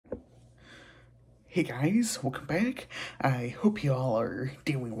Hey guys, welcome back. I hope you all are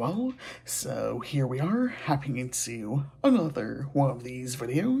doing well. So here we are, hopping into another one of these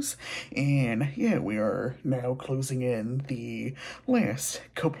videos. And yeah, we are now closing in the last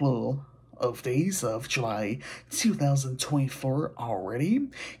couple of days of July 2024 already.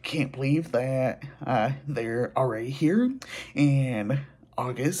 Can't believe that they're already here. And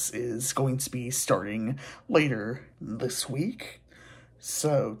August is going to be starting later this week.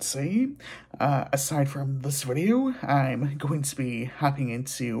 So, today, aside from this video, I'm going to be hopping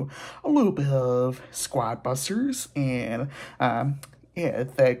into a little bit of Squad Busters, and, yeah,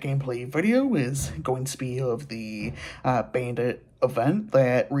 that gameplay video is going to be of the, Bandit event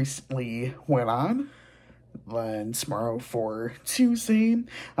that recently went on. Then tomorrow for Tuesday,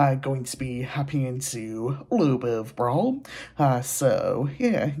 going to be hopping into a little bit of Brawl. So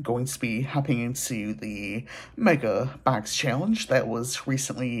yeah, going to be hopping into the Mega Box Challenge that was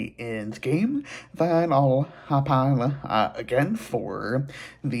recently in the game. Then I'll hop on again for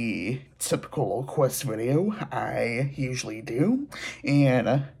the typical quest video I usually do.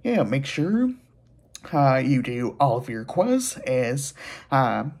 And yeah, make sure you do all of your quests as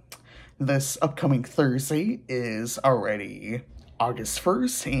this upcoming Thursday is already August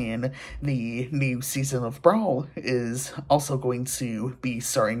 1st, and the new season of Brawl is also going to be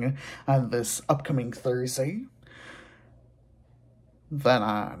starting on this upcoming Thursday. Then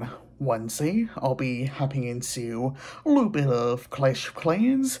on Wednesday, I'll be hopping into a little bit of Clash of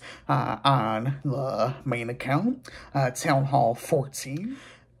Clans on the main account, Town Hall 14.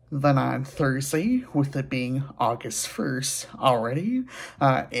 Then on Thursday, with it being August 1st already,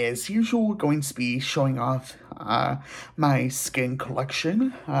 as usual, going to be showing off my skin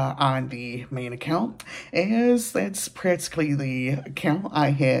collection on the main account, as that's practically the account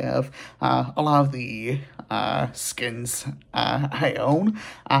I have a lot of the skins I own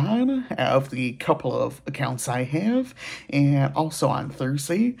on, out of the couple of accounts I have. And also on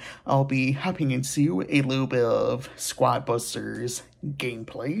Thursday, I'll be hopping into a little bit of Squad Busters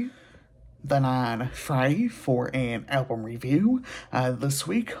gameplay. Then on Friday for an album review, this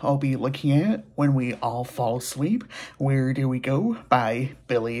week I'll be looking at When We All Fall Asleep, Where Do We Go by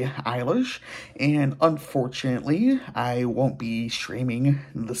Billie Eilish. And unfortunately, I won't be streaming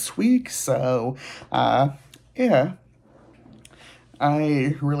this week, so yeah.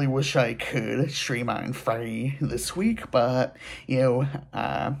 I really wish I could stream on Friday this week, but, you know,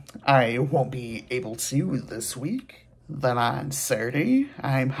 I won't be able to this week. Then on Saturday,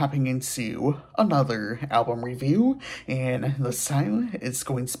 I'm hopping into another album review, and this time it's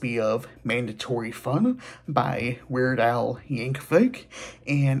going to be of Mandatory Fun by Weird Al Yankovic.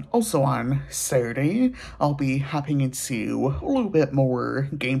 And also on Saturday, I'll be hopping into a little bit more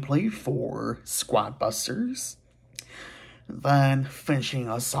gameplay for Squad Busters. Then finishing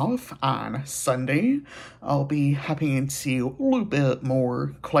us off on Sunday, I'll be hopping into a little bit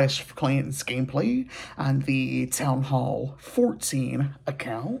more Clash of Clans gameplay on the Town Hall 14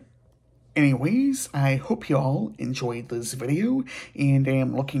 account. Anyways, I hope you all enjoyed this video, and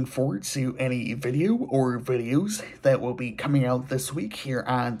am looking forward to any video or videos that will be coming out this week here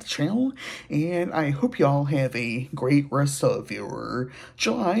on the channel, and I hope you all have a great rest of your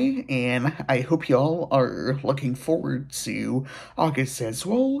July, and I hope you all are looking forward to August as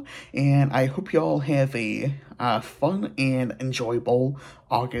well, and I hope you all have a fun and enjoyable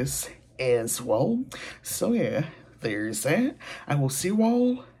August as well. So yeah, there's that. I will see you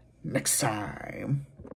all next time.